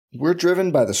We're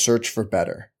driven by the search for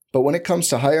better. But when it comes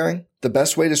to hiring, the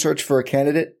best way to search for a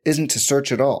candidate isn't to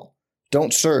search at all.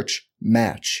 Don't search,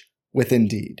 match with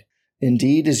Indeed.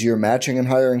 Indeed is your matching and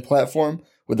hiring platform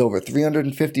with over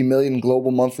 350 million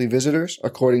global monthly visitors,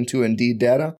 according to Indeed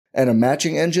data, and a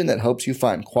matching engine that helps you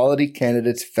find quality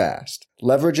candidates fast.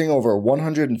 Leveraging over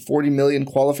 140 million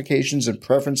qualifications and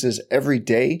preferences every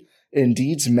day,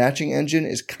 Indeed's matching engine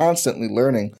is constantly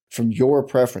learning from your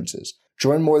preferences.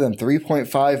 Join more than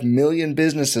 3.5 million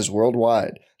businesses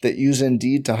worldwide that use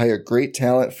Indeed to hire great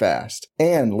talent fast.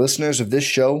 And listeners of this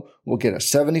show will get a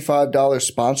 $75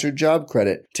 sponsored job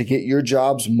credit to get your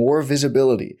jobs more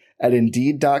visibility at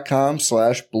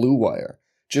Indeed.com/Blue Wire.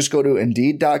 Just go to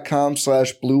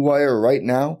Indeed.com/Blue Wire right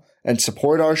now and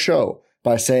support our show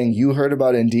by saying you heard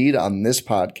about Indeed on this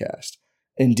podcast.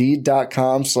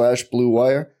 Indeed.com/Blue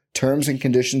Wire. Terms and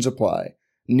conditions apply.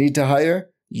 Need to hire?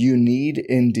 You need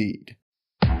Indeed.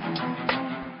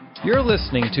 You're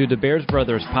listening to the Bears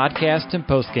Brothers podcast and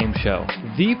postgame show,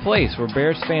 the place where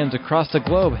Bears fans across the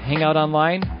globe hang out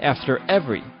online after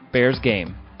every Bears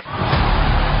game.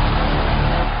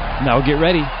 Now get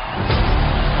ready,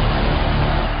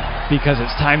 because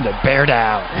it's time to bear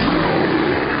down.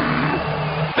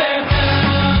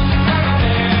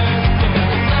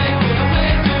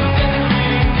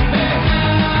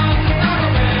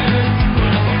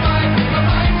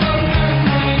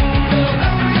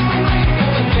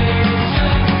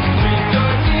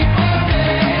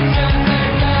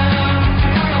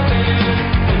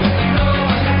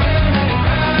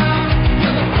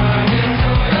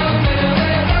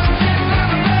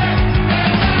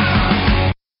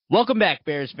 Welcome back,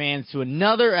 Bears fans, to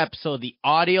another episode of the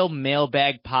Audio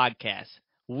Mailbag Podcast,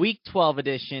 Week 12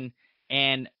 edition,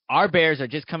 and our Bears are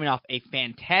just coming off a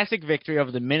fantastic victory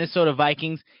over the Minnesota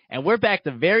Vikings, and we're back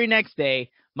the very next day.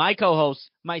 My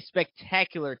co-host, my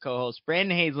spectacular co-host,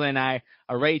 Brandon Hazlett, and I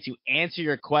are ready to answer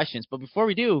your questions. But before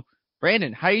we do,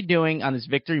 Brandon, how are you doing on this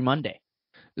Victory Monday?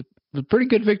 A pretty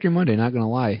good Victory Monday, not going to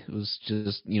lie. It was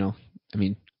just,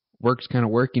 work's kind of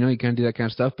work, you kind of do that kind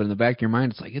of stuff, but in the back of your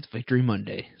mind, it's like, it's Victory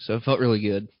Monday. So it felt really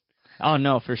good. Oh,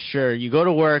 no, for sure. You go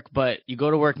to work, but you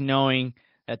go to work knowing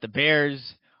that the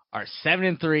Bears are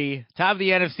 7-3, top of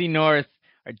the NFC North,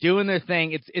 are doing their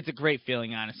thing. It's a great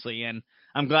feeling, honestly, and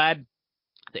I'm glad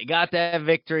they got that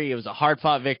victory. It was a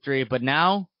hard-fought victory, but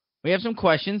now we have some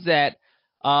questions that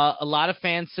a lot of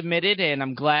fans submitted, and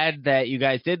I'm glad that you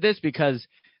guys did this because,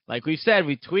 like we've said,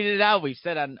 we tweeted it out. We've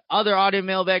said on other Audio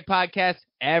Mailbag podcasts,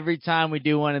 every time we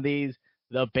do one of these,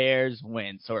 the Bears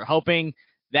win. So we're hoping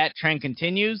that trend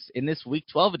continues in this Week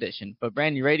 12 edition. But,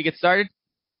 Brandon, you ready to get started?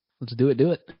 Let's do it.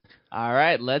 All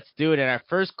right, let's do it. And our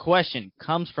first question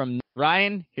comes from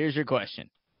Ryan. Here's your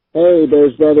question. Hey,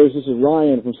 Bears Brothers. This is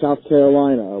Ryan from South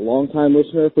Carolina, a long-time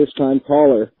listener, first-time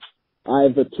caller. I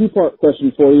have a two-part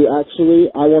question for you,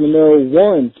 actually. I want to know,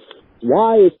 one,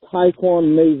 why is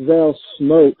Taquan Mazel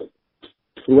Smoke,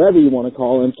 whoever you want to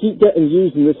call him, keep getting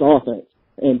used in this offense?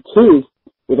 And two,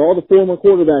 with all the former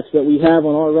quarterbacks that we have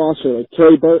on our roster, like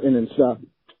Trey Burton and stuff,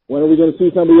 when are we going to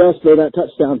see somebody else throw that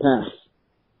touchdown pass?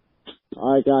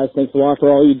 All right, guys, thanks a lot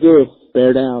for all you do.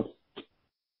 Bear down.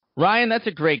 Ryan, that's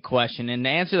a great question. And to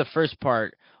answer the first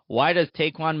part, why does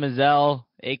Taquan Mazel,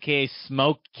 a.k.a.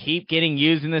 Smoke, keep getting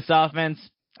used in this offense?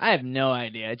 I have no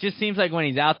idea. It just seems like when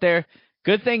he's out there,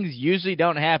 good things usually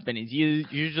don't happen. He's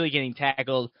usually getting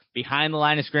tackled behind the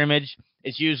line of scrimmage.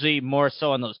 It's usually more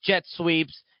so on those jet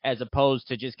sweeps as opposed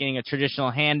to just getting a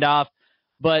traditional handoff.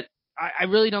 But I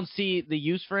really don't see the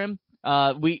use for him.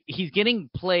 He's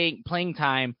getting playing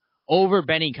time over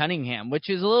Benny Cunningham, which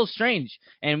is a little strange.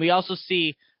 And we also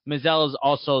see Mazel is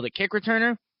also the kick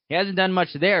returner. He hasn't done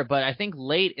much there, but I think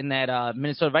late in that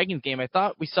Minnesota Vikings game, I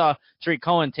thought we saw Tariq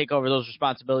Cohen take over those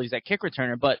responsibilities at kick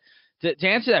returner. But to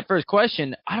answer that first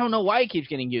question, I don't know why he keeps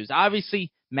getting used.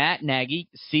 Obviously, Matt Nagy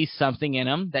sees something in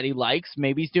him that he likes.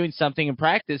 Maybe he's doing something in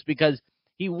practice because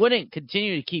he wouldn't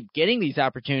continue to keep getting these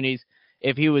opportunities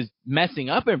if he was messing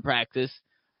up in practice,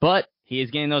 but he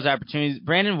is getting those opportunities.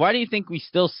 Brandon, why do you think we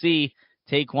still see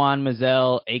Taquan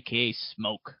Mazel, a.k.a.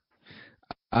 Smoke?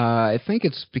 I think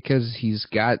it's because he's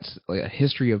got a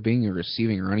history of being a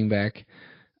receiving running back,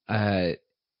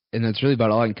 and that's really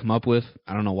about all I can come up with.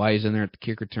 I don't know why he's in there at the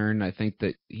kick return. I think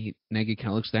that Nagy kind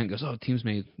of looks at that and goes, teams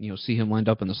may see him lined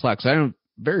up in the slot. Because I don't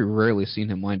very rarely seen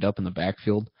him lined up in the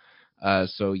backfield.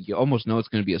 So you almost know it's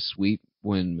going to be a sweep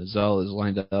when Mazel is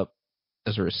lined up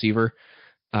as a receiver.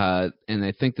 And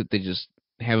I think that they just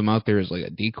have him out there as like a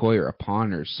decoy or a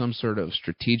pawn or some sort of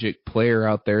strategic player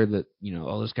out there that,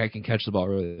 this guy can catch the ball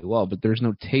really well. But there's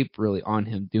no tape really on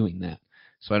him doing that.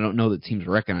 So I don't know that teams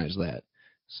recognize that.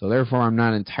 So therefore, I'm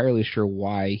not entirely sure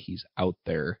why he's out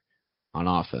there on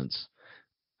offense.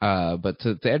 But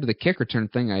to add to the kick return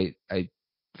thing, I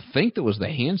think that was the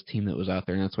hands team that was out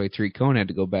there, and that's why Tariq Cohen had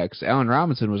to go back. So Allen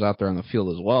Robinson was out there on the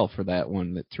field as well for that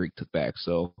one that Tariq took back.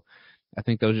 So I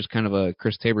think that was just kind of a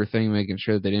Chris Tabor thing, making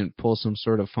sure that they didn't pull some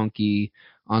sort of funky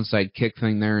onside kick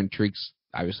thing there, and Tariq's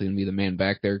obviously going to be the man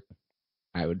back there.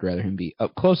 I would rather him be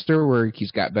up closer where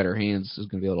he's got better hands, is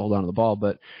going to be able to hold on to the ball.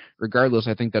 But regardless,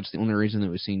 I think that's the only reason that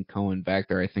we've seen Cohen back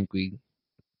there. I think we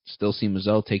still see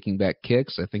Mazzell taking back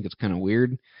kicks. I think it's kind of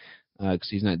weird because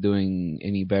he's not doing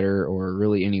any better or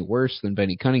really any worse than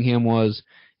Benny Cunningham was.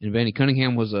 And Benny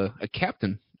Cunningham was a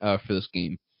captain for this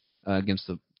game against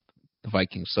the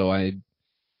Vikings. So I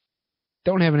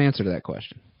don't have an answer to that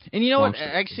question. And you know what?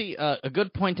 Actually, a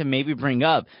good point to maybe bring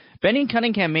up. Benny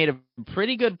Cunningham made a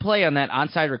pretty good play on that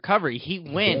onside recovery. He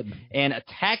went and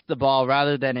attacked the ball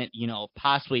rather than it,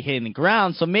 possibly hitting the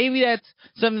ground. So maybe that's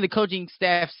something the coaching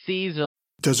staff sees.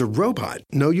 Does a robot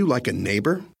know you like a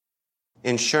neighbor?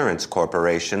 Insurance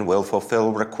Corporation will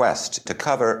fulfill requests to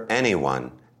cover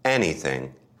anyone,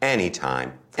 anything,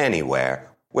 anytime, anywhere,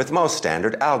 with most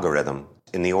standard algorithm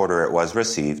in the order it was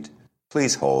received.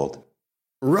 Please hold.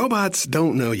 Robots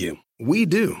don't know you. We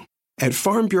do. At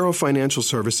Farm Bureau Financial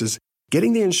Services,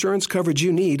 getting the insurance coverage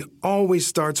you need always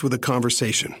starts with a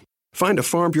conversation. Find a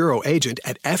Farm Bureau agent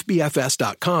at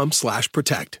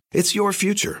fbfs.com/protect. It's your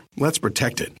future. Let's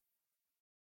protect it.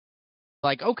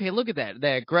 Like, okay, look at that.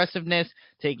 The aggressiveness,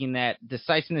 taking that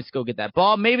decisiveness to go get that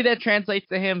ball. Maybe that translates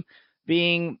to him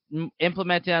being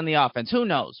implemented on the offense. Who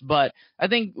knows? But I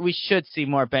think we should see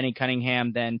more Benny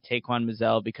Cunningham than Taquan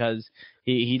Mazzell because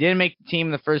he didn't make the team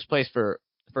in the first place for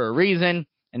a reason,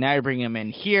 and now you're bringing him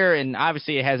in here, and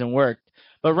obviously it hasn't worked.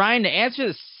 But, Ryan, to answer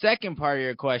the second part of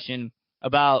your question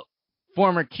about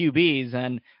former QBs,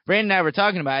 and Brandon and I were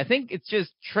talking about, I think it's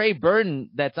just Trey Burton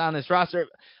that's on this roster,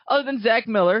 other than Zach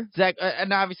Miller.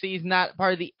 And obviously he's not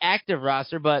part of the active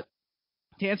roster, but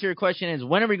to answer your question is,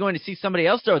 when are we going to see somebody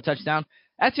else throw a touchdown?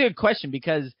 That's a good question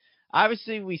because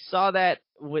obviously we saw that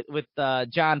with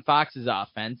John Fox's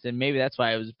offense, and maybe that's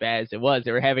why it was as bad as it was.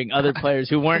 They were having other players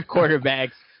who weren't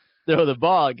quarterbacks throw the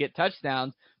ball, get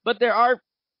touchdowns. But there are,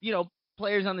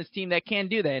 players on this team that can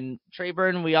do that. And Trey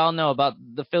Burton, we all know about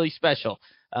the Philly special.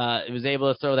 He was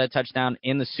able to throw that touchdown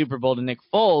in the Super Bowl to Nick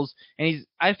Foles, and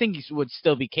I think he would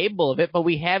still be capable of it. But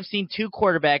we have seen two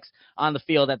quarterbacks on the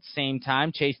field at the same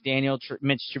time, Chase Daniel,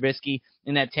 Mitch Trubisky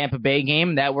in that Tampa Bay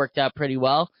game. That worked out pretty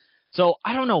well. So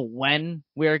I don't know when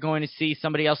we are going to see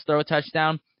somebody else throw a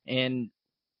touchdown, and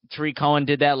Tariq Cohen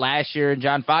did that last year in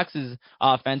John Fox's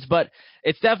offense, but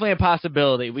it's definitely a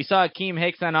possibility. We saw Akeem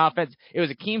Hicks on offense. It was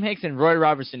Akeem Hicks and Roy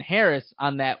Robertson Harris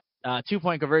on that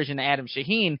two-point conversion to Adam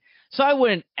Shaheen, so I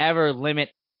wouldn't ever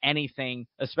limit anything,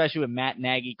 especially with Matt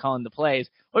Nagy calling the plays.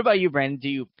 What about you, Brandon? Do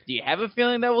you have a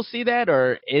feeling that we'll see that,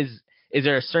 or is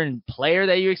there a certain player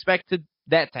that you expect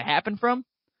that to happen from?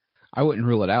 I wouldn't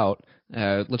rule it out.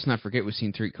 Let's not forget we've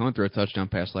seen Tariq Cohen throw a touchdown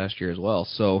pass last year as well.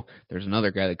 So there's another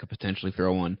guy that could potentially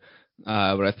throw one.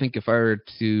 But I think if I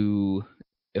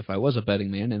was a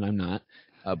betting man, and I'm not,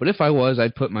 but if I was,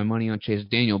 I'd put my money on Chase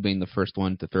Daniel being the first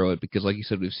one to throw it because, like you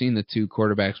said, we've seen the two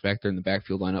quarterbacks back there in the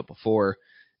backfield line up before,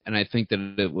 and I think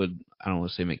that it would, I don't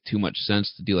want to say make too much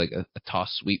sense to do like a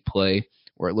toss sweep play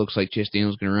where it looks like Chase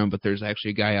Daniel's going to run, but there's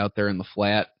actually a guy out there in the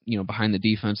flat, behind the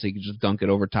defense, so you can just dunk it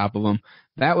over top of him.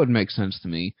 That would make sense to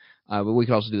me. But we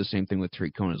could also do the same thing with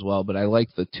Tariq Cohen as well. But I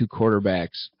like the two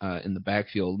quarterbacks in the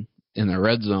backfield in the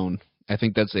red zone. I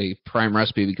think that's a prime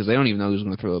recipe because they don't even know who's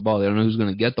going to throw the ball. They don't know who's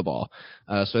going to get the ball.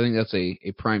 So I think that's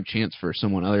a prime chance for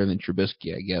someone other than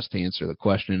Trubisky, I guess, to answer the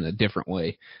question in a different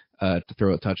way to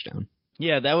throw a touchdown.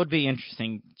 Yeah, that would be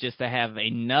interesting just to have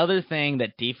another thing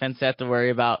that defense have to worry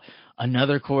about,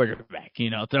 another quarterback,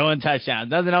 throwing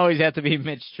touchdowns. Doesn't always have to be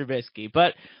Mitch Trubisky,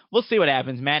 but we'll see what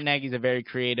happens. Matt Nagy's a very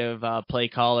creative play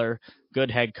caller,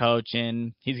 good head coach,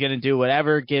 and he's going to do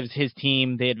whatever gives his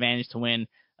team the advantage to win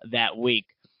that week.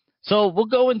 So we'll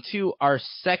go into our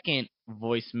second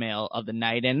voicemail of the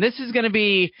night, and this is going to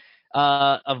be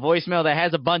a voicemail that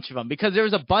has a bunch of them because there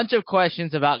was a bunch of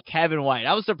questions about Kevin White.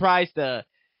 I was surprised to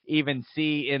even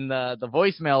see in the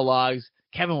voicemail logs,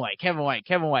 Kevin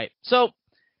White. So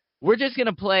we're just going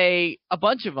to play a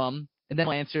bunch of them, and then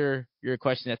we'll answer your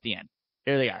question at the end.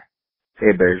 Here they are.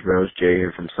 Hey, Bears Bros, Jay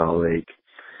here from Salt Lake.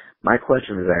 My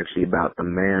question is actually about the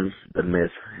man, the myth,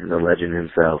 and the legend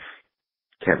himself,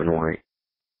 Kevin White.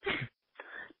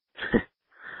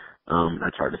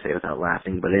 That's hard to say without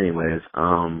laughing, but anyways,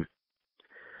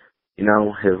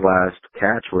 his last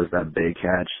catch was that big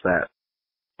catch, that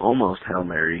almost Hail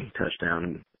Mary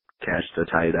touchdown catch to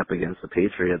tie it up against the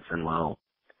Patriots, and well,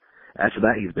 after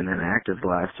that, he's been inactive the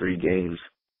last 3 games.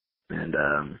 And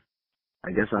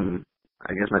I guess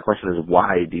my question is,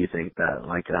 why do you think that?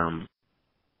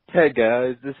 Hey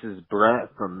guys, this is Brett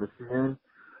from Michigan.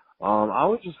 I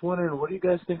was just wondering, what do you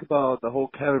guys think about the whole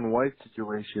Kevin White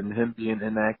situation, him being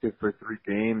inactive for 3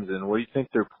 games, and what do you think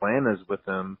their plan is with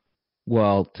him?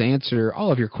 Well, to answer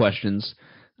all of your questions,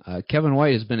 Kevin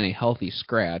White has been a healthy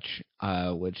scratch,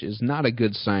 which is not a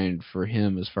good sign for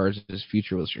him as far as his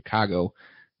future with Chicago,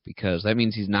 because that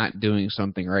means he's not doing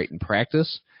something right in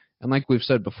practice. And like we've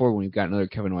said before when we've gotten other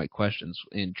Kevin White questions,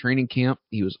 in training camp,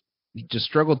 he just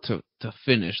struggled to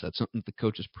finish. That's something the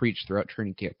coaches preached throughout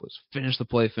training camp, was finish the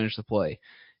play.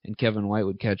 And Kevin White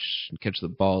would catch the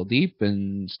ball deep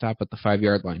and stop at the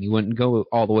 5-yard line. He wouldn't go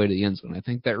all the way to the end zone. I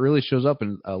think that really shows up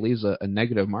and leaves a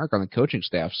negative mark on the coaching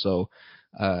staff. So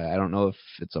I don't know if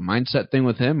it's a mindset thing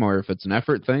with him or if it's an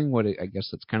effort thing. I guess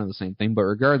it's kind of the same thing. But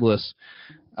regardless,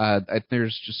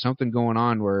 there's just something going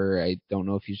on where I don't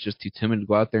know if he's just too timid to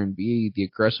go out there and be the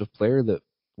aggressive player that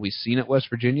we've seen at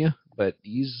West Virginia. But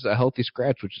he's a healthy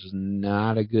scratch, which is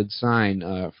not a good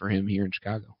sign for him here in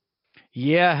Chicago.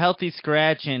 Yeah, healthy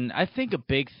scratch, and I think a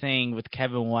big thing with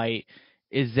Kevin White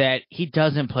is that he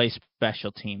doesn't play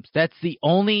special teams. That's the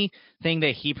only thing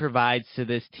that he provides to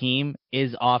this team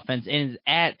is offense, and is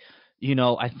at,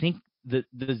 I think the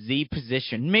Z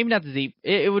position. Maybe not the Z.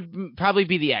 It would probably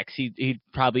be the X. He'd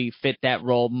probably fit that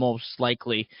role most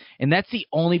likely, and that's the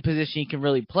only position he can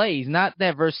really play. He's not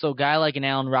that versatile guy like an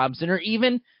Allen Robinson or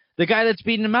even the guy that's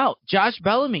beating him out, Josh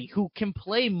Bellamy, who can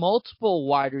play multiple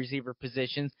wide receiver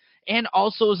positions and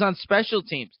also is on special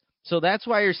teams. So that's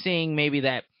why you're seeing maybe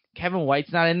that Kevin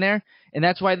White's not in there, and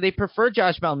that's why they prefer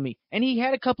Josh Bellamy. And he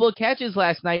had a couple of catches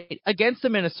last night against the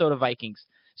Minnesota Vikings.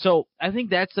 So I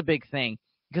think that's a big thing,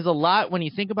 because when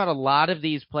you think about a lot of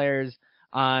these players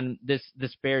on this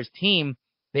Bears team,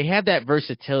 they have that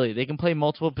versatility. They can play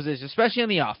multiple positions, especially on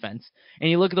the offense. And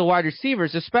you look at the wide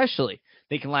receivers especially.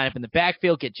 They can line up in the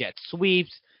backfield, get jet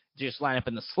sweeps, just line up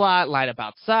in the slot, line up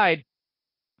outside.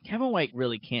 Kevin White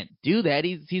really can't do that.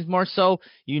 He's more so,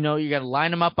 you got to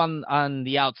line him up on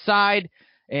the outside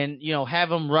and,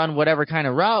 have him run whatever kind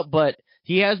of route. But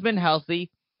he has been healthy,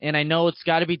 and I know it's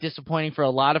got to be disappointing for a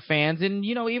lot of fans and,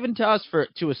 even to us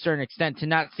to a certain extent to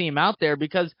not see him out there,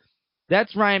 because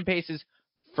that's Ryan Pace's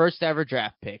first ever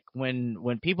draft pick.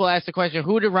 When people ask the question,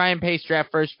 who did Ryan Pace draft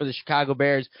first for the Chicago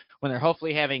Bears, when they're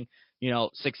hopefully having,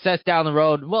 success down the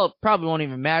road, well, it probably won't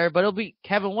even matter, but it'll be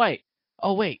Kevin White.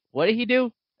 Oh, wait, what did he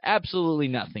do? Absolutely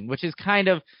nothing, which is kind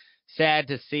of sad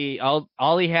to see.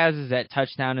 All he has is that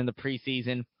touchdown in the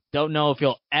preseason. Don't know if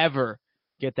he'll ever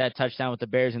get that touchdown with the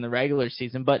Bears in the regular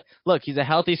season. But look, he's a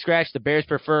healthy scratch. The Bears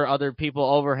prefer other people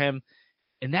over him.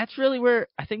 And that's really where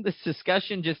I think this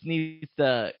discussion just needs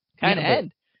to kind of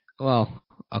end. Well,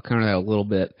 I'll counter that a little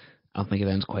bit. I don't think it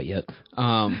ends quite yet.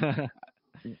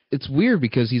 It's weird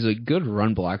because he's a good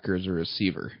run blocker as a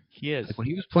receiver. He is. Like when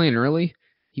he was playing early,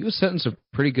 he was setting some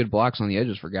pretty good blocks on the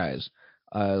edges for guys.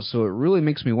 So it really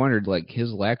makes me wonder,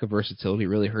 his lack of versatility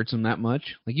really hurts him that much.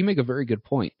 You make a very good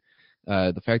point.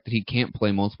 The fact that he can't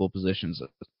play multiple positions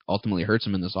ultimately hurts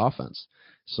him in this offense.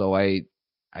 So I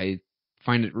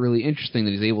find it really interesting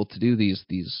that he's able to do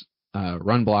these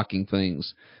run blocking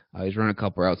things. He's run a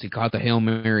couple routes. He caught the Hail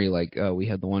Mary we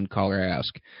had the one caller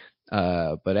ask.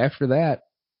 But after that,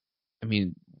 I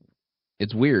mean,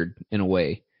 it's weird in a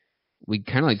way. We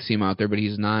kind of to see him out there, but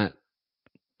he's not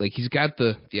he's got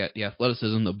the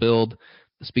athleticism, the build,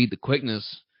 the speed, the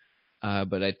quickness.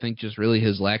 But I think just really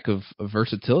his lack of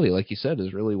versatility, like you said,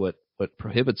 is really what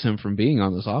prohibits him from being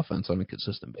on this offense on a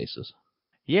consistent basis.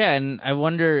 Yeah, and I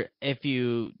wonder if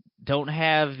you don't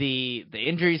have the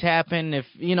injuries happen, if,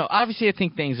 obviously I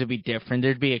think things would be different.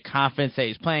 There'd be a confidence that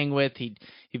he's playing with. He'd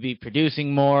be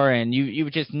producing more, and you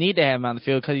would just need to have him on the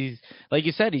field because he's, like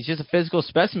you said, he's just a physical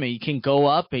specimen. He can go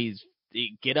up, he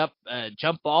get up,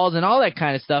 jump balls and all that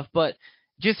kind of stuff, but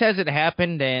just hasn't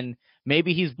happened, and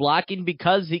maybe he's blocking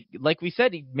because he, like we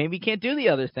said, he maybe can't do the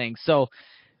other things. So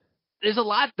there's a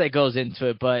lot that goes into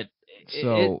it, but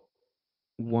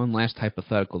one last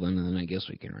hypothetical then, and then I guess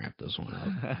we can wrap this one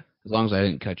up. As long as I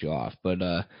didn't cut you off. But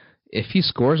if he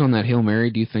scores on that Hail Mary,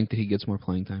 do you think that he gets more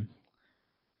playing time?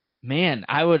 Man,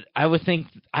 I would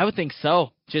think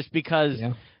so. Just because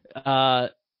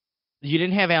you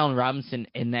didn't have Allen Robinson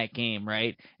in that game,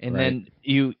 right? And then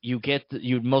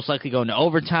you'd most likely go into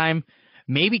overtime.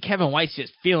 Maybe Kevin White's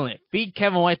just feeling it. Feed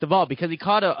Kevin White the ball because he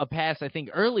caught a pass, I think,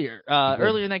 earlier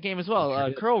in that game as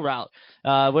well. Curl route,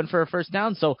 went for a first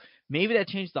down. So maybe that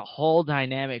changed the whole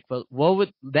dynamic. But what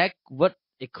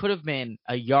it could have been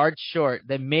a yard short,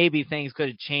 then maybe things could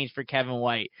have changed for Kevin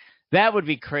White. That would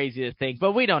be crazy to think,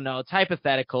 but we don't know. It's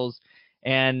hypotheticals,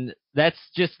 and that's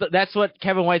what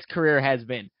Kevin White's career has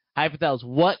been. Hypotheticals.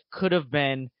 What could have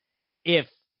been if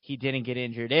he didn't get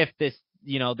injured, if this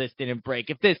didn't break,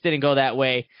 if this didn't go that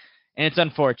way. And it's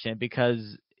unfortunate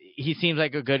because he seems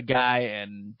like a good guy,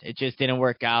 and it just didn't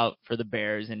work out for the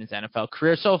Bears in his NFL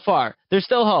career so far. There's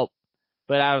still hope,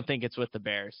 but I don't think it's with the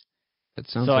Bears. That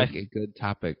sounds like a good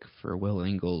topic for Will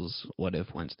Engel's What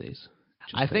If Wednesdays.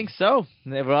 I think so.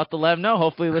 We'll have to let him know.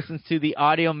 Hopefully he listens to the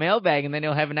audio mailbag, and then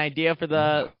he'll have an idea for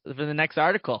the next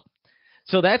article.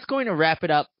 So that's going to wrap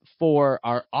it up for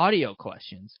our audio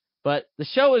questions. But the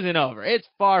show isn't over. It's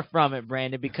far from it,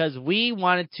 Brandon, because we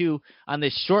wanted to, on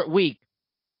this short week,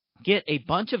 get a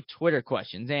bunch of Twitter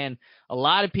questions. And a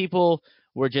lot of people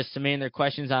were just submitting their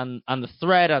questions on the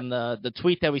thread, on the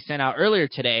tweet that we sent out earlier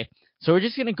today. So we're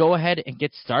just going to go ahead and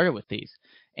get started with these.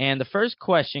 And the first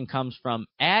question comes from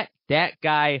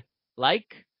 @thatguylike.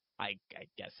 I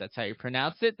guess that's how you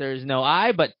pronounce it. There's no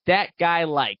I, but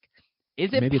thatguylike.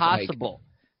 Is it Maybe possible?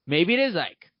 Maybe it is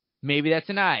Ike. Maybe that's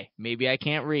an I. Maybe I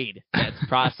can't read. That's a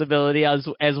possibility as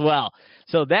well.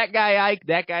 So that guy Ike,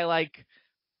 that guy like,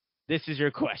 this is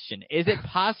your question. Is it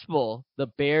possible the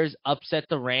Bears upset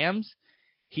the Rams?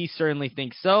 He certainly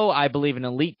thinks so. I believe an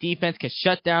elite defense can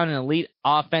shut down an elite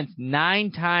offense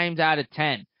 9 times out of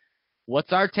 10.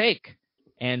 What's our take?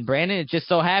 And Brandon, it just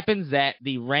so happens that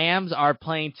the Rams are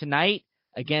playing tonight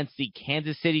against the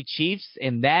Kansas City Chiefs,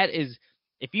 and that is,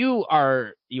 if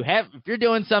you're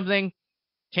doing something,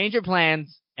 change your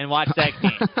plans and watch that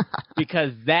game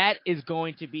because that is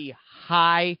going to be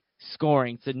high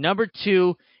scoring. It's the number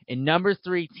 2 and number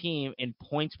 3 team in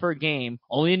points per game.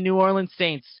 Only the New Orleans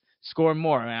Saints score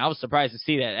more. I was surprised to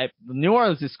see that. New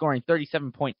Orleans is scoring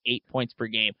 37.8 points per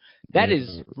game. That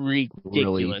is ridiculous.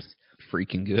 Really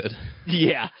freaking good.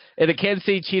 Yeah. And the Kansas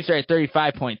City Chiefs are at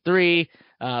 35.3.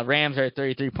 Rams are at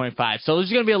 33.5. So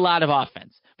there's going to be a lot of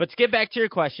offense. But to get back to your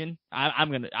question, I'm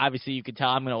going to, obviously you can tell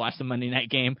I'm going to watch the Monday night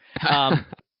game.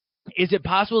 Is it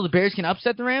possible the Bears can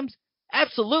upset the Rams?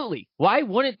 Absolutely. Why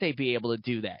wouldn't they be able to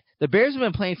do that? The Bears have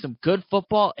been playing some good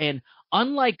football, and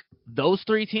unlike those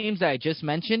 3 teams that I just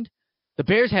mentioned, the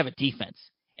Bears have a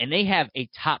defense, and they have a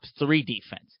top 3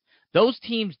 defense. Those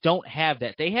teams don't have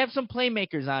that. They have some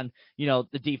playmakers on,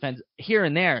 the defense here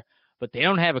and there, but they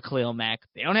don't have a Khalil Mack.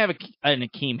 They don't have an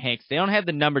Akeem Hicks. They don't have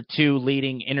the number 2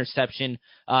 leading interception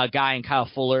guy in Kyle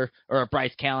Fuller or a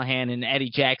Bryce Callahan and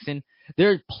Eddie Jackson.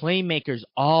 There are playmakers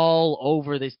all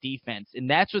over this defense, and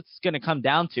that's what's going to come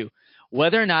down to.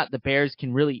 Whether or not the Bears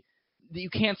can really – you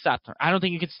can't stop them. I don't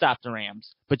think you can stop the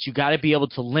Rams, but you got to be able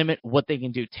to limit what they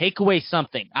can do. Take away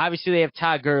something. Obviously, they have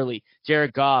Todd Gurley,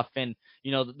 Jared Goff, and,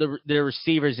 their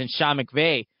receivers and Sean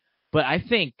McVay. But I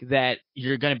think that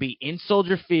you're going to be in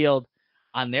Soldier Field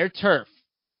on their turf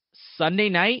Sunday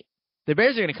night. The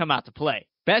Bears are going to come out to play.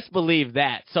 Best believe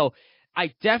that. So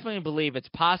I definitely believe it's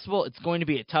possible. It's going to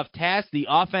be a tough task. The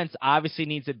offense obviously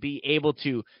needs to be able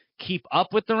to keep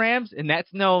up with the Rams, and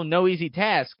that's no easy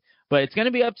task. But it's going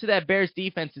to be up to that Bears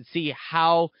defense to see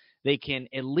how they can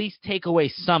at least take away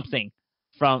something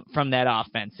from that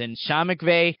offense. And Sean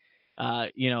McVay,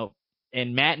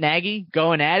 and Matt Nagy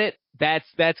going at it,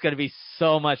 that's going to be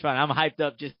so much fun. I'm hyped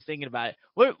up just thinking about it.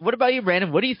 What about you,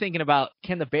 Brandon? What are you thinking about?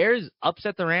 Can the Bears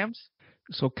upset the Rams?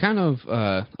 So kind of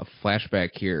a flashback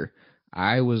here.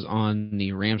 I was on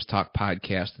the Rams Talk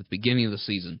podcast at the beginning of the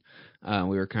season.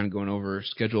 We were kind of going over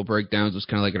schedule breakdowns. It was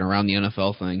kind of like an around the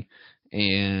NFL thing.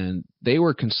 And they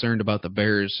were concerned about the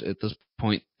Bears at this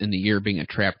point in the year being a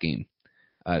trap game.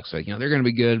 So, they're going to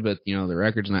be good, but, the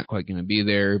record's not quite going to be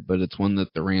there. But it's one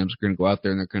that the Rams are going to go out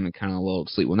there and they're going to kind of lull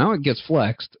to sleep. Well, now it gets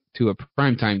flexed to a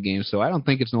primetime game, so I don't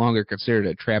think it's no longer considered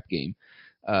a trap game.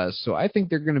 So I think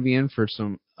they're going to be in for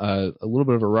a little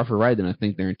bit of a rougher ride than I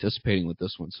think they're anticipating with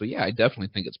this one. So, yeah, I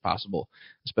definitely think it's possible,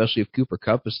 especially if Cooper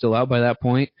Kupp is still out by that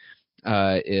point.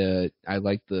 I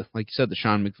like you said, the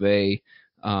Sean McVay,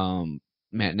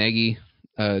 Matt Nagy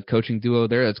coaching duo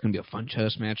there. That's going to be a fun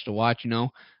chess match to watch,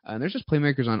 And there's just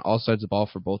playmakers on all sides of the ball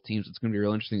for both teams. It's going to be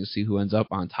real interesting to see who ends up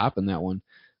on top in that one.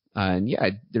 And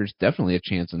yeah, there's definitely a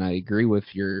chance, and I agree with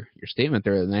your statement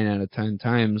there that 9 out of 10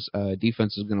 times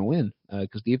defense is going to win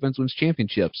because defense wins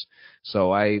championships.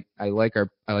 So I like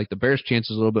the Bears'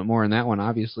 chances a little bit more in that one,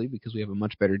 obviously, because we have a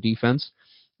much better defense.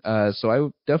 So I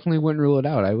definitely wouldn't rule it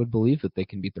out. I would believe that they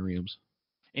can beat the Rams.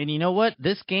 And you know what?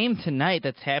 This game tonight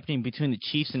that's happening between the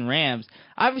Chiefs and Rams,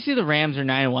 obviously the Rams are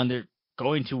 9-1. They're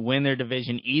going to win their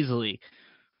division easily.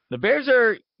 The Bears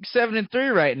are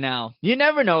 7-3 right now. You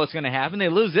never know what's going to happen. They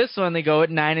lose this one, they go at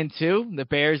 9-2. The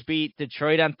Bears beat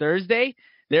Detroit on Thursday.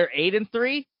 They're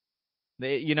 8-3.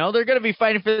 They're going to be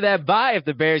fighting for that bye if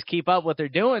the Bears keep up what they're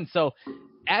doing. So,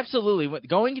 absolutely,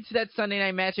 going into that Sunday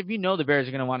night matchup, the Bears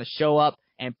are going to want to show up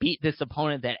and beat this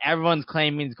opponent that everyone's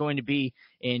claiming is going to be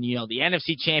in, the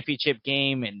NFC Championship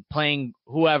game and playing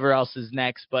whoever else is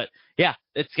next. But, yeah,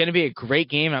 it's going to be a great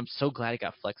game, and I'm so glad it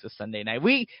got flexed this Sunday night.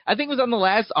 I think it was on the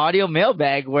last audio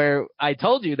mailbag where I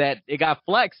told you that it got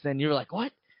flexed, and you were like,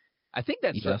 what? I think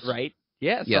that's right.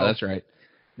 Yeah, yeah, that's right.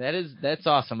 That's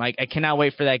awesome. I cannot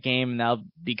wait for that game, and that'll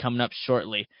be coming up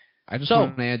shortly. I just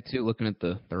want to add, too, looking at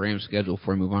the Rams schedule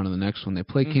before we move on to the next one. They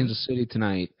play Kansas City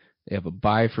tonight. They have a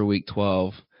bye for Week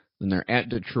 12. Then they're at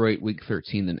Detroit Week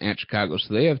 13, then at Chicago.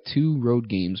 So they have 2 road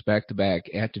games back-to-back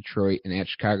at Detroit and at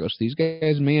Chicago. So these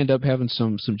guys may end up having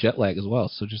some jet lag as well.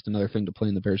 So just another thing to play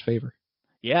in the Bears' favor.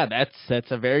 Yeah,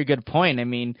 that's a very good point. I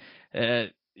mean,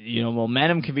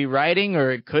 momentum could be riding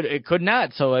or it could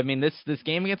not. So, I mean, this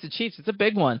game against the Chiefs, it's a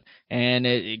big one. And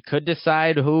it could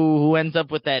decide who ends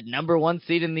up with that number 1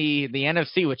 seed in the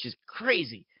NFC, which is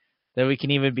crazy that we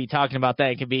can even be talking about that.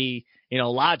 It could be,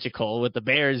 logical with the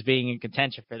Bears being in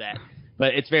contention for that.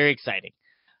 But it's very exciting.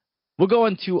 We'll go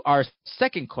into our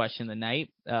second question of the night,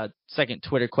 second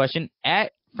Twitter question,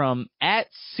 from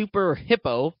Super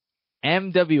Hippo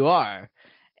MWR.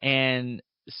 And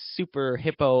Super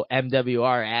Hippo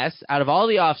MWR asks, out of all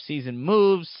the offseason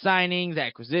moves, signings,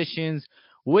 acquisitions,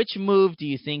 which move do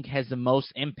you think has the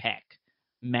most impact?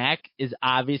 Mac is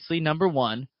obviously number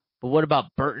 1, but what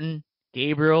about Burton,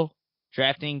 Gabriel,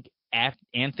 drafting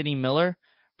Anthony Miller?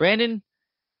 Brandon,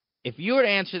 if you were to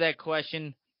answer that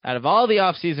question, out of all the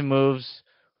offseason moves,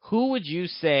 who would you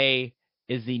say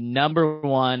is the number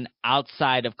 1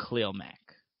 outside of Khalil Mack?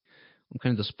 I'm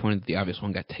kind of disappointed that the obvious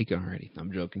one got taken already.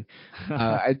 I'm joking.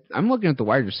 I'm looking at the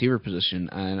wide receiver position,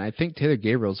 and I think Taylor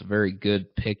Gabriel is a very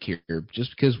good pick here,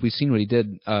 just because we've seen what he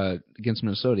did against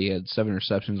Minnesota. He had 7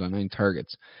 receptions on 9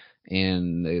 targets.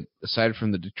 And aside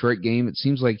from the Detroit game, it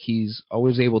seems like he's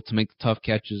always able to make the tough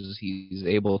catches. He's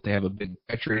able to have a big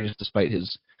catch radius despite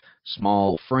his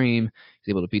small frame.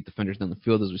 He's able to beat defenders down the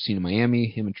field, as we've seen in Miami.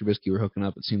 Him and Trubisky were hooking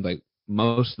up, it seemed like,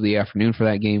 most of the afternoon for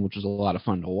that game, which was a lot of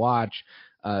fun to watch.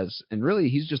 And really,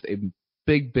 he's just a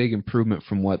big improvement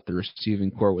from what the receiving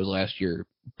core was last year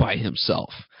by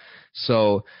himself.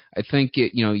 So I think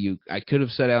I could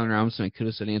have said Allen Robinson, I could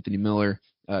have said Anthony Miller,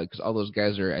 because all those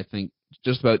guys are, I think,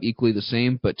 just about equally the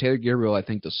same. But Taylor Gabriel, I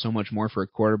think, does so much more for a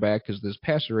quarterback because this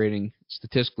passer rating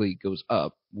statistically goes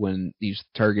up when he's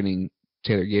targeting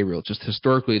Taylor Gabriel. Just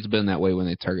historically, it's been that way when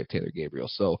they target Taylor Gabriel.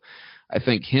 So I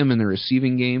think him in the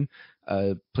receiving game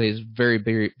plays very,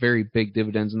 very, very big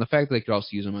dividends. And the fact that they could also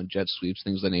use him on jet sweeps,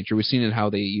 things of that nature. We've seen it how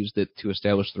they used it to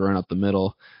establish the run up the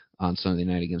middle on Sunday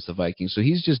night against the Vikings. So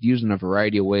he's just used in a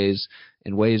variety of ways,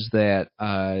 in ways that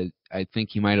I think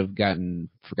he might have gotten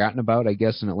forgotten about, I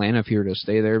guess, in Atlanta if he were to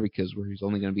stay there, because where he's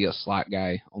only going to be a slot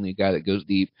guy, only a guy that goes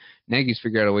deep. Nagy's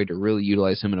figured out a way to really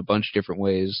utilize him in a bunch of different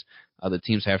ways the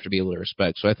teams have to be able to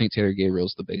respect. So I think Taylor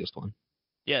Gabriel's the biggest one.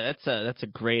 Yeah, that's a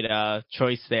great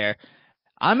choice there.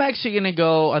 I'm actually going to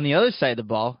go on the other side of the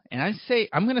ball, and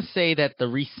I'm going to say that the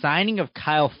re-signing of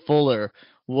Kyle Fuller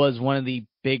was one of the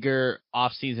bigger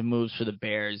offseason moves for the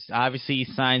Bears. Obviously, he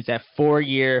signs that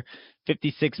 4-year,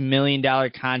 $56 million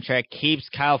contract, keeps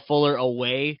Kyle Fuller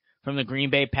away from the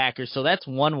Green Bay Packers. So that's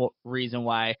one reason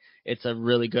why it's a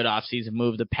really good offseason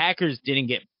move. The Packers didn't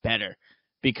get better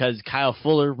because Kyle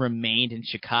Fuller remained in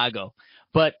Chicago.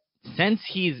 But since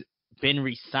he's been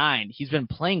re-signed, he's been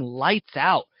playing lights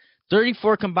out.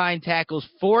 34 combined tackles,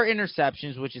 4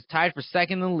 interceptions, which is tied for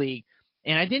second in the league.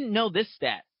 And I didn't know this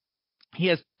stat. He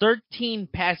has 13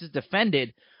 passes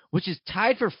defended, which is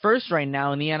tied for first right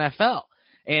now in the NFL.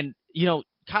 And,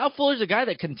 Kyle Fuller's a guy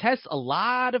that contests a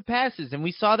lot of passes, and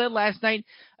we saw that last night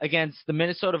against the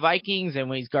Minnesota Vikings, and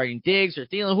when he's guarding Diggs or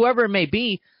Thielen, whoever it may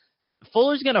be,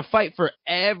 Fuller's going to fight for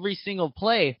every single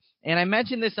play. And I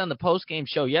mentioned this on the post-game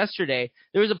show yesterday.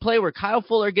 There was a play where Kyle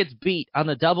Fuller gets beat on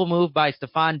the double move by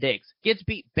Stephon Diggs. Gets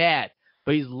beat bad,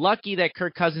 but he's lucky that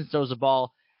Kirk Cousins throws the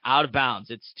ball out of bounds.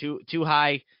 It's too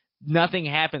high. Nothing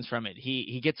happens from it.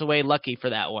 He gets away lucky for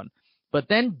that one. But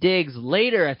then Diggs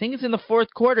later, I think it's in the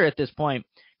fourth quarter at this point,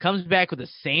 comes back with the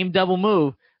same double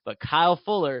move, but Kyle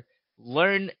Fuller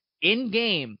learned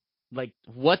in-game like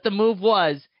what the move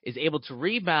was, is able to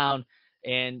rebound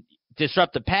and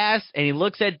disrupt the pass, and he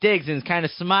looks at Diggs and is kind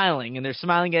of smiling, and they're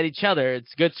smiling at each other.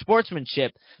 It's good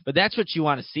sportsmanship, but that's what you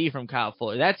want to see from Kyle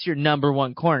Fuller. That's your number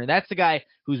one corner. That's the guy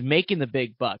who's making the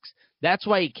big bucks. That's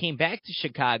why he came back to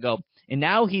Chicago, and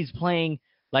now he's playing,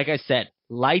 like I said,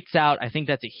 lights out. I think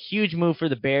that's a huge move for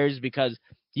the Bears because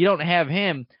you don't have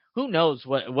him. Who knows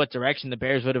what direction the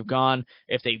Bears would have gone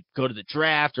if they go to the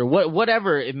draft or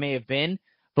whatever it may have been.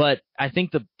 but I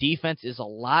think the defense is a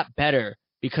lot better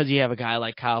because you have a guy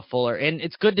like Kyle Fuller. And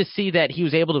it's good to see that he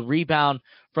was able to rebound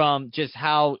from just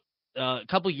how a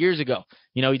couple years ago,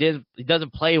 he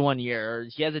doesn't play 1 year, or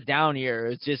he has a down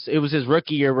year. It was his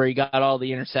rookie year where he got all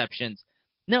the interceptions.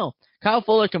 No, Kyle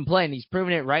Fuller can play, and he's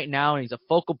proven it right now, and he's a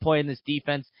focal point in this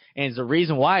defense, and it's the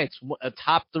reason why it's a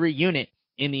top 3 unit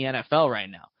in the NFL right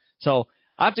now. So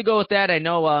I have to go with that. I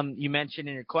know you mentioned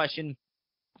in your question,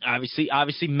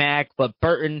 obviously Mac, but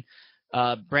Burton,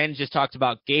 Brandon just talked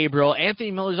about Gabriel.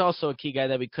 Anthony Miller's also a key guy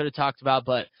that we could have talked about,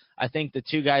 but I think the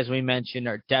 2 guys we mentioned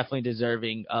are definitely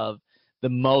deserving of the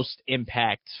most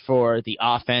impact for the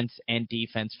offense and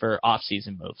defense for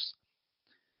offseason moves.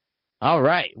 All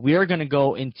right, we are going to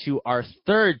go into our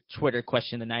third Twitter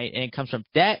question tonight, and it comes from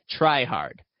Dat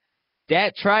Tryhard.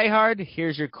 Dat Tryhard,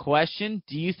 here's your question.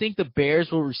 Do you think the Bears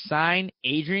will resign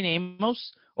Adrian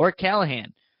Amos or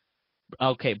Callahan?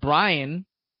 Okay, Brian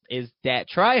Dat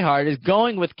Tryhard is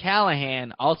going with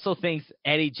Callahan, also thinks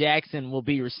Eddie Jackson will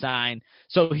be resigned,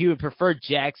 so he would prefer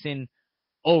Jackson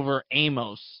over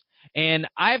Amos. And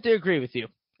I have to agree with you.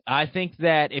 I think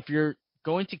that if you're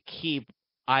going to keep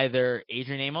either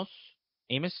Adrian Amos,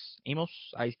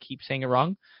 I keep saying it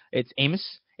wrong. It's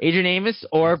Adrian Amos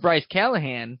or Bryce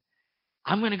Callahan,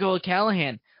 I'm going to go with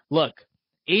Callahan. Look,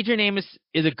 Adrian Amos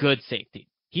is a good safety.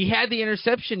 He had the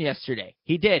interception yesterday.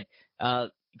 He did.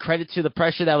 Credit to the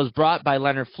pressure that was brought by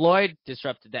Leonard Floyd,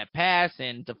 disrupted that pass,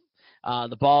 and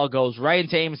the ball goes right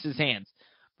into Amos's hands.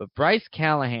 But Bryce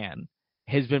Callahan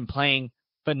has been playing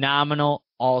phenomenal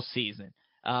all season.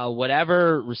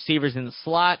 Whatever receivers in the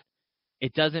slot,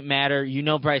 it doesn't matter.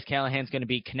 Bryce Callahan's going to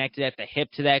be connected at the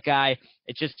hip to that guy.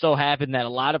 It just so happened that a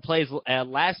lot of plays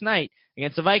last night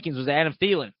against the Vikings was Adam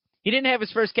Thielen. He didn't have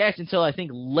his first catch until, I think,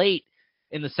 late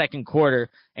in the second quarter,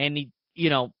 and he,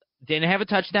 didn't have a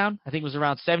touchdown. I think it was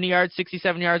around 70 yards,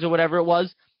 67 yards, or whatever it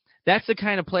was. That's the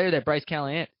kind of player that Bryce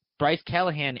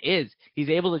Callahan is. He's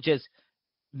able to just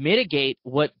mitigate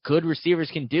what good receivers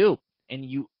can do. And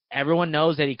everyone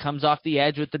knows that he comes off the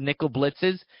edge with the nickel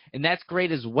blitzes, and that's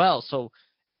great as well. So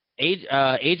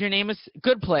Adrian Amos,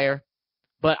 good player,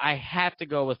 but I have to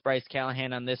go with Bryce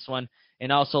Callahan on this one.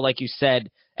 And also, like you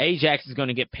said, Eddie Jackson's going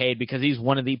to get paid because he's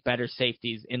one of the better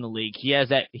safeties in the league. He has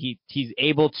that. He's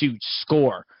able to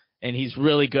score, and he's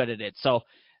really good at it. So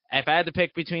if I had to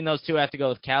pick between those 2, I have to go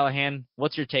with Callahan.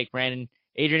 What's your take, Brandon?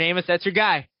 Adrian Amos, that's your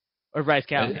guy, or Bryce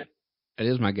Callahan? It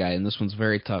is my guy, and this one's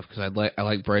very tough because I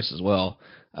like Bryce as well.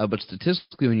 But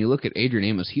statistically, when you look at Adrian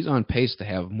Amos, he's on pace to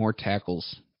have more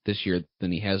tackles this year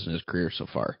than he has in his career so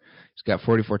far. He's got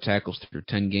 44 tackles through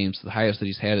 10 games. The highest that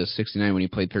he's had is 69 when he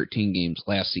played 13 games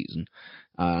last season.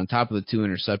 On top of the 2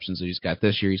 interceptions that he's got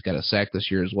this year, he's got a sack this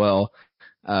year as well.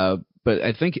 But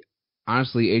I think,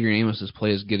 honestly, Adrian Amos's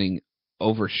play is getting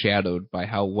overshadowed by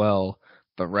how well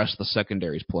the rest of the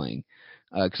secondary is playing.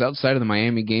 Because outside of the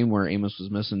Miami game where Amos was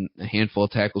missing a handful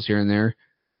of tackles here and there,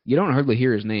 you don't hardly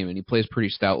hear his name, and he plays pretty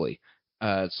stoutly.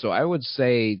 So I would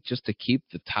say just to keep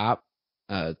the top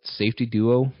safety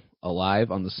duo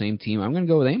alive on the same team, I'm going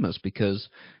to go with Amos because,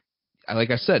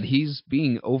 like I said, he's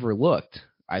being overlooked,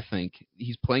 I think.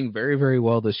 He's playing very, very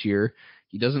well this year.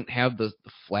 He doesn't have the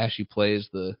flashy plays,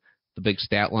 the big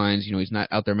stat lines. He's not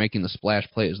out there making the splash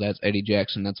plays. That's Eddie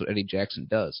Jackson. That's what Eddie Jackson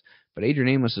does. But Adrian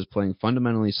Amos is playing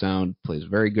fundamentally sound, plays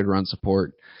very good run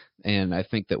support, and I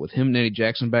think that with him and Eddie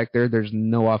Jackson back there, there's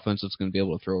no offense that's going to be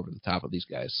able to throw over the top of these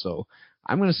guys. So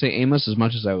I'm going to say Amos, as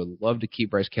much as I would love to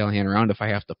keep Bryce Callahan around. If I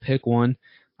have to pick one,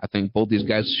 I think both these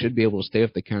guys should be able to stay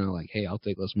if they kind of like, hey, I'll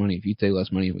take less money. If you take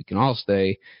less money, we can all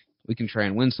stay. We can try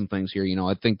and win some things here.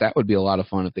 I think that would be a lot of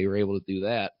fun if they were able to do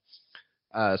that.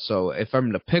 So if I'm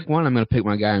going to pick one, I'm going to pick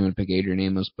my guy. I'm going to pick Adrian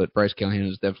Amos, but Bryce Callahan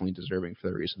is definitely deserving for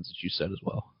the reasons that you said as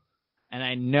well. And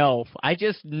I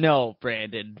just know,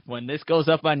 Brandon, when this goes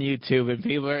up on YouTube and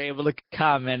people are able to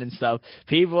comment and stuff,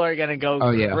 people are going to go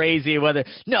crazy whether,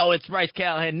 no, it's Bryce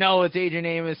Callahan, no, it's Adrian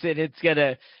Amos, and it's going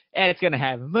to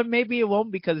happen. But maybe it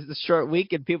won't because it's a short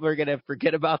week and people are going to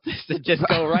forget about this and just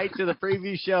go right to the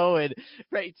preview show and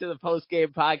right to the post-game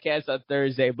podcast on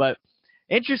Thursday. But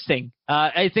interesting.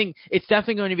 I think it's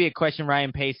definitely going to be a question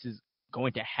Ryan Pace is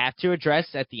going to have to address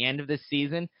at the end of this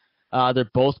season. They're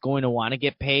both going to want to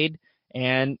get paid,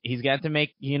 and he's got to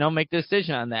make the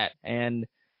decision on that. And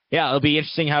yeah, it'll be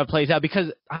interesting how it plays out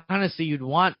because honestly, you'd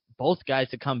want both guys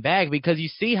to come back because you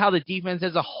see how the defense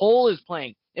as a whole is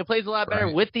playing. It plays a lot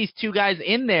better with these 2 guys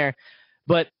in there,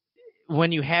 but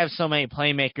when you have so many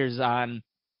playmakers on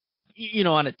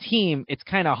a team, it's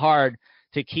kind of hard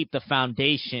to keep the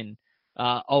foundation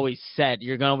always set.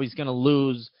 You're always going to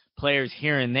lose players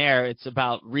here and there. It's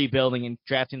about rebuilding and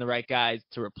drafting the right guys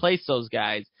to replace those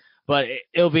guys. but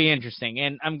it'll be interesting.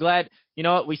 And I'm glad, you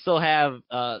know what, we still have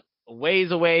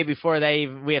ways away before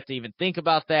we have to even think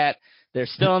about that. They're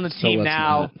still on the team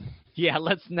now. Not. Yeah,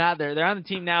 let's not. They're on the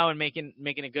team now and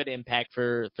making a good impact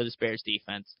for this Bears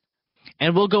defense.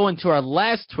 And we'll go into our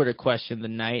last Twitter question of the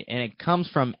night, and it comes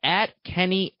from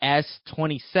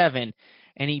 @KennyS27.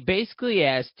 And he basically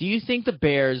asked, do you think the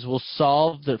Bears will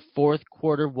solve their fourth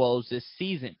quarter woes this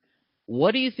season?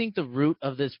 What do you think the root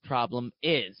of this problem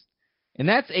is? And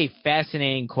that's a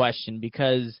fascinating question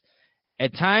because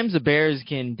at times the Bears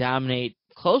can dominate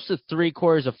close to 3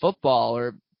 quarters of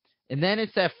football, and then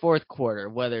it's that fourth quarter,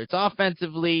 whether it's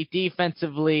offensively,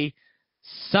 defensively,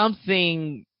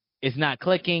 something is not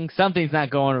clicking, something's not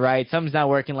going right, something's not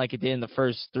working like it did in the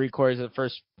first 3 quarters of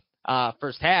the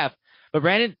first half. But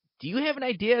Brandon, do you have an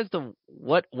idea as to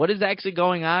what is actually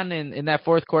going on in that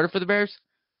fourth quarter for the Bears?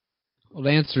 Well, to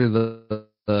answer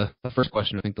the first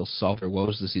question, I think they'll solve their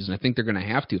woes this season. I think they're going to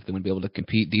have to if they want to be able to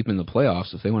compete deep in the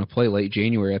playoffs. If they want to play late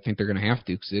January, I think they're going to have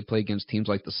to because they play against teams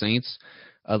like the Saints.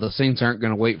 The Saints aren't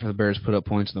going to wait for the Bears to put up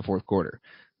points in the fourth quarter.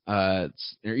 Or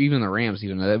even the Rams,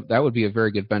 that would be a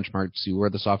very good benchmark to see where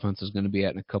this offense is going to be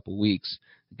at in a couple weeks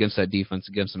against that defense,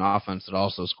 against an offense that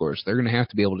also scores. They're going to have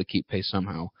to be able to keep pace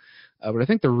somehow. But I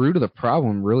think the root of the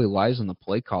problem really lies in the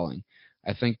play calling.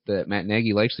 I think that Matt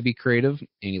Nagy likes to be creative,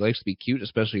 and he likes to be cute,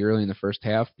 especially early in the first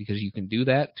half, because you can do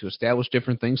that to establish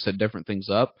different things, set different things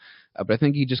up. But I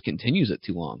think he just continues it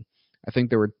too long. I think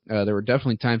there were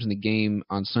definitely times in the game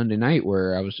on Sunday night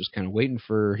where I was just kind of waiting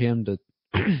for him to,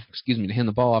 to hand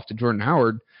the ball off to Jordan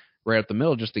Howard right up the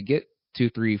middle just to get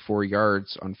 2, 3, 4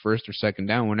 yards on first or second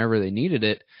down whenever they needed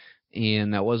it.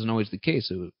 And that wasn't always the case.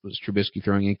 It was Trubisky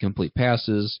throwing incomplete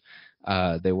passes.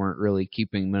 They weren't really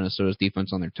keeping Minnesota's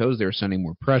defense on their toes. They were sending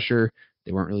more pressure.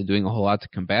 They weren't really doing a whole lot to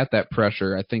combat that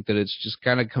pressure. I think that it's just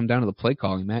kind of come down to the play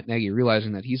calling. Matt Nagy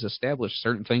realizing that he's established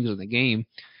certain things in the game,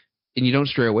 and you don't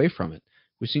stray away from it.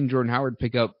 We've seen Jordan Howard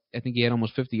pick up, I think he had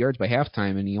almost 50 yards by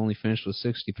halftime, and he only finished with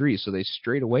 63. So they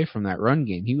strayed away from that run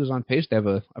game. He was on pace to have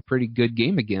a pretty good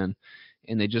game again,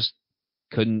 and they just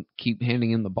couldn't keep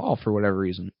handing him the ball for whatever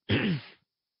reason.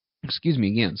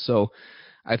 So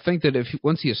I think that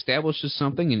once he establishes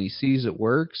something and he sees it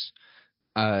works,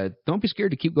 don't be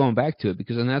scared to keep going back to it,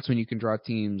 because then that's when you can draw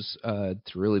teams to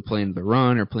really play into the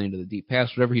run or play into the deep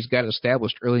pass, whatever he's got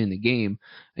established early in the game,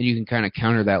 and you can kind of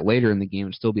counter that later in the game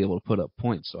and still be able to put up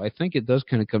points. So I think it does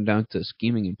kind of come down to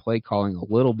scheming and play calling a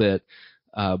little bit,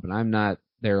 but I'm not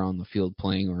there on the field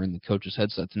playing or in the coach's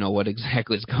headset to know what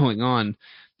exactly is going on.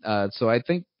 So I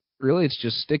think really it's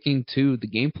just sticking to the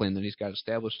game plan that he's got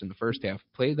established in the first half.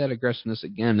 Play that aggressiveness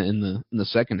again in the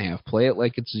second half. Play it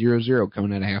like it's 0-0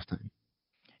 coming out of halftime.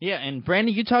 Yeah, and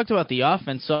Brandon, you talked about the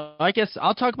offense, so I guess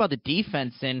I'll talk about the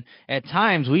defense. And at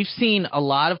times we've seen a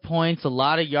lot of points, a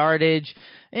lot of yardage,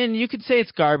 and you could say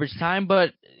it's garbage time,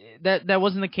 but that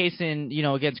wasn't the case in,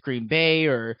 against Green Bay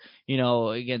or,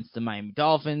 against the Miami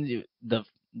Dolphins,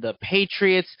 the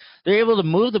Patriots. They're able to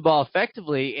move the ball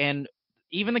effectively, and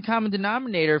even the common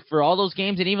denominator for all those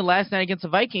games, and even last night against the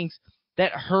Vikings,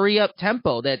 that hurry-up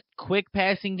tempo, that quick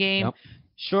passing game,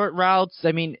 short routes.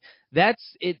 I mean,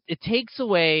 it takes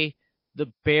away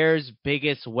the Bears'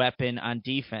 biggest weapon on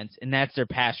defense, and that's their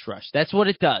pass rush. That's what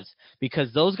it does,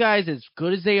 because those guys, as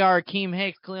good as they are, Akeem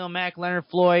Hicks, Khalil Mack, Leonard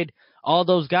Floyd, all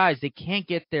those guys, they can't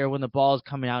get there when the ball is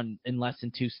coming out in less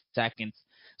than 2 seconds.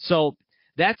 So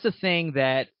that's the thing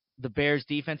that the Bears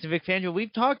defense, and Vic Fangio,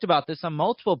 we've talked about this on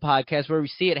multiple podcasts where we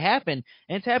see it happen,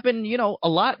 and it's happened, a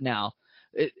lot now.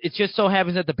 It just so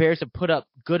happens that the Bears have put up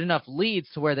good enough leads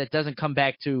to where that doesn't come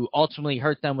back to ultimately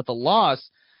hurt them with a loss,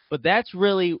 but that's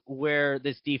really where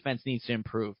this defense needs to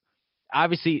improve.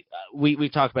 Obviously,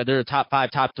 we've talked about they're a top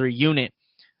 5, top 3 unit,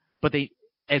 but they,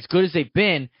 as good as they've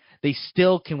been, they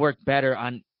still can work better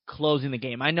on closing the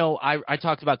game. I know I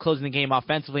talked about closing the game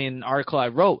offensively in an article I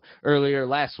wrote earlier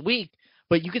last week,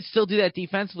 but you could still do that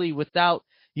defensively without,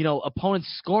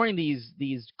 opponents scoring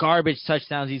these garbage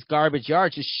touchdowns, these garbage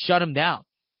yards. Just shut them down.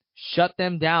 Shut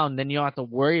them down, then you don't have to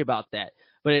worry about that.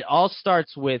 But it all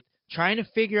starts with trying to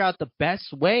figure out the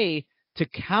best way to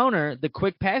counter the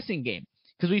quick passing game,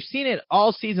 because we've seen it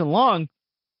all season long.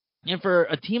 And for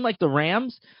a team like the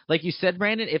Rams, like you said,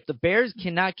 Brandon, if the Bears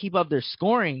cannot keep up their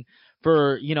scoring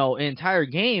for, an entire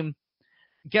game,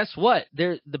 guess what?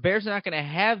 The Bears are not going to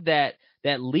have that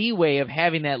leeway of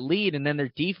having that lead and then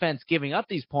their defense giving up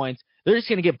these points. They're just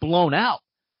going to get blown out,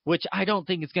 which I don't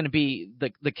think is going to be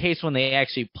the case when they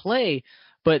actually play.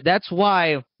 But that's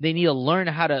why they need to learn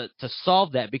how to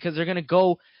solve that, because they're going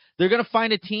to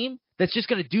find a team that's just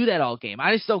going to do that all game.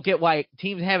 I just don't get why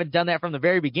teams haven't done that from the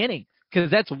very beginning,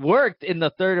 because that's worked in the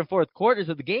third and fourth quarters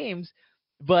of the games.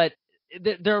 But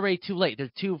they're already too late.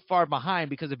 They're too far behind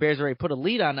because the Bears already put a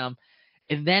lead on them,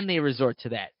 and then they resort to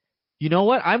that. You know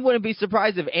what? I wouldn't be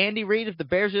surprised if Andy Reid, if the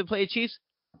Bears would play the Chiefs,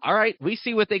 all right, we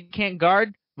see what they can't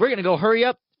guard. We're going to go hurry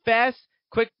up, fast,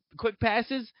 quick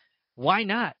passes. Why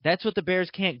not? That's what the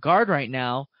Bears can't guard right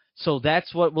now, so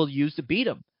that's what we'll use to beat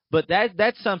them. But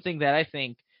that's something that I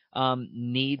think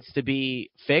needs to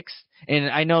be fixed. And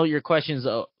I know your question is,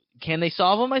 can they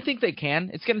solve them? I think they can.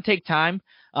 It's going to take time.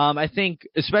 I think,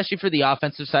 especially for the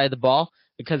offensive side of the ball,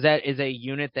 because that is a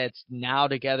unit that's now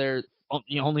together,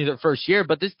 only their first year.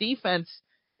 But this defense,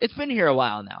 it's been here a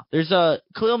while now. There's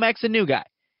Khalil Mack's a new guy.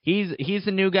 He's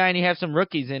the new guy, and you have some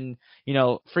rookies in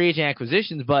free agent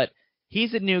acquisitions, but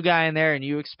he's a new guy in there, and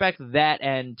you expect that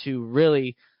end to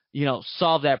really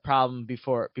solve that problem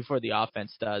before the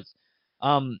offense does.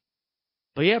 But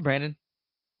yeah, Brandon,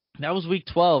 that was week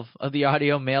 12 of the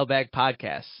Audio Mailbag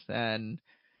podcast, and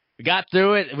we got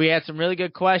through it. We had some really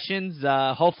good questions.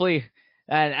 Hopefully,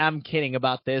 and I'm kidding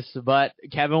about this, but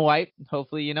Kevin White,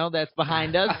 hopefully, that's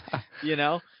behind us.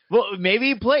 Well, maybe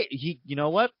he play. You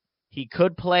know what? He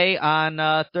could play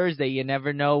on Thursday. You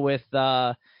never know with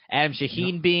Adam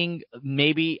Shaheen being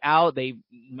maybe out. They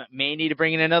may need to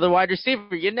bring in another wide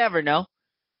receiver. You never know.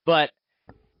 But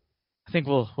I think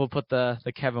we'll put the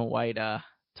Kevin White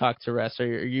talk to rest.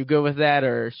 Are you good with that,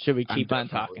 or should we keep on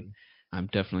talking? I'm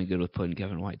definitely good with putting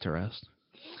Kevin White to rest.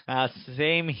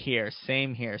 Same here.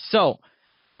 So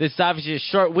this is obviously a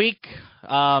short week,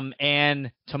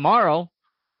 and tomorrow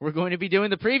we're going to be doing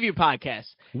the preview podcast.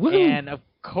 Woo! And of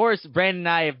course, Brandon and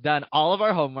I have done all of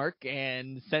our homework,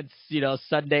 and since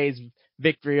Sunday's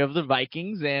victory of the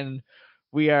Vikings, and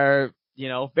we are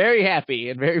very happy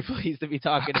and very pleased to be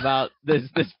talking about this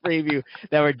preview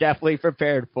that we're definitely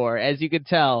prepared for. As you can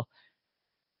tell,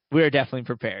 we're definitely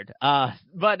prepared.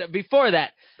 But before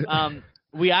that,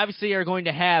 we obviously are going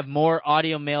to have more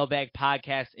Audio Mailbag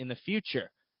podcasts in the future,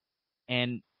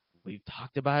 and we've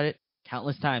talked about it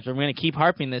countless times. We're going to keep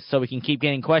harping this so we can keep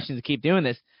getting questions and keep doing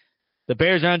this. The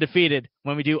Bears are undefeated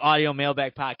when we do Audio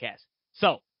Mailbag podcasts.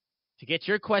 So, to get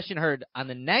your question heard on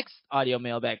the next Audio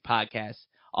Mailbag podcast,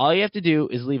 all you have to do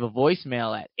is leave a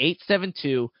voicemail at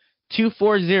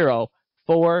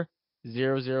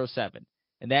 872-240-4007.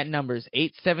 And that number is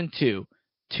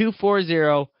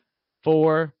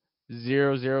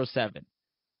 872-240-4007.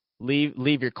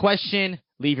 Leave your question,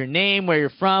 leave your name, where you're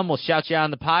from. We'll shout you out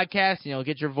on the podcast, and you'll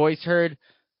get your voice heard.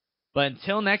 But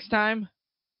until next time,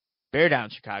 bear down,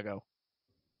 Chicago.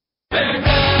 Bear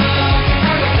down!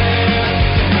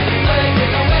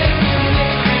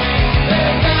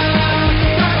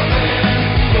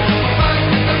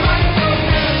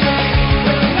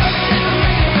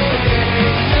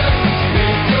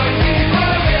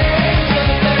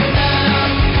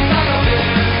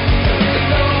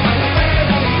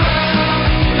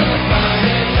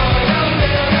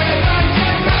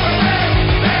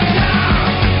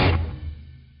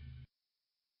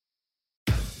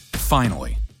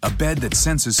 Finally, a bed that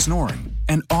senses snoring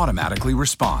and automatically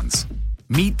responds.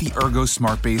 Meet the Ergo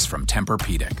Smart Base from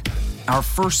Tempur-Pedic, our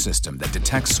first system that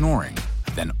detects snoring,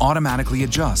 then automatically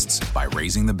adjusts by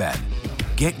raising the bed.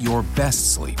 Get your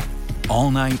best sleep,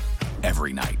 all night,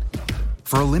 every night.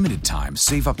 For a limited time,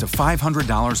 save up to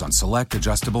 $500 on select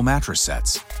adjustable mattress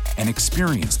sets and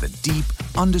experience the deep,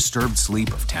 undisturbed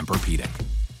sleep of Tempur-Pedic.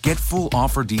 Get full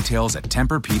offer details at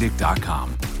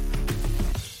TempurPedic.com.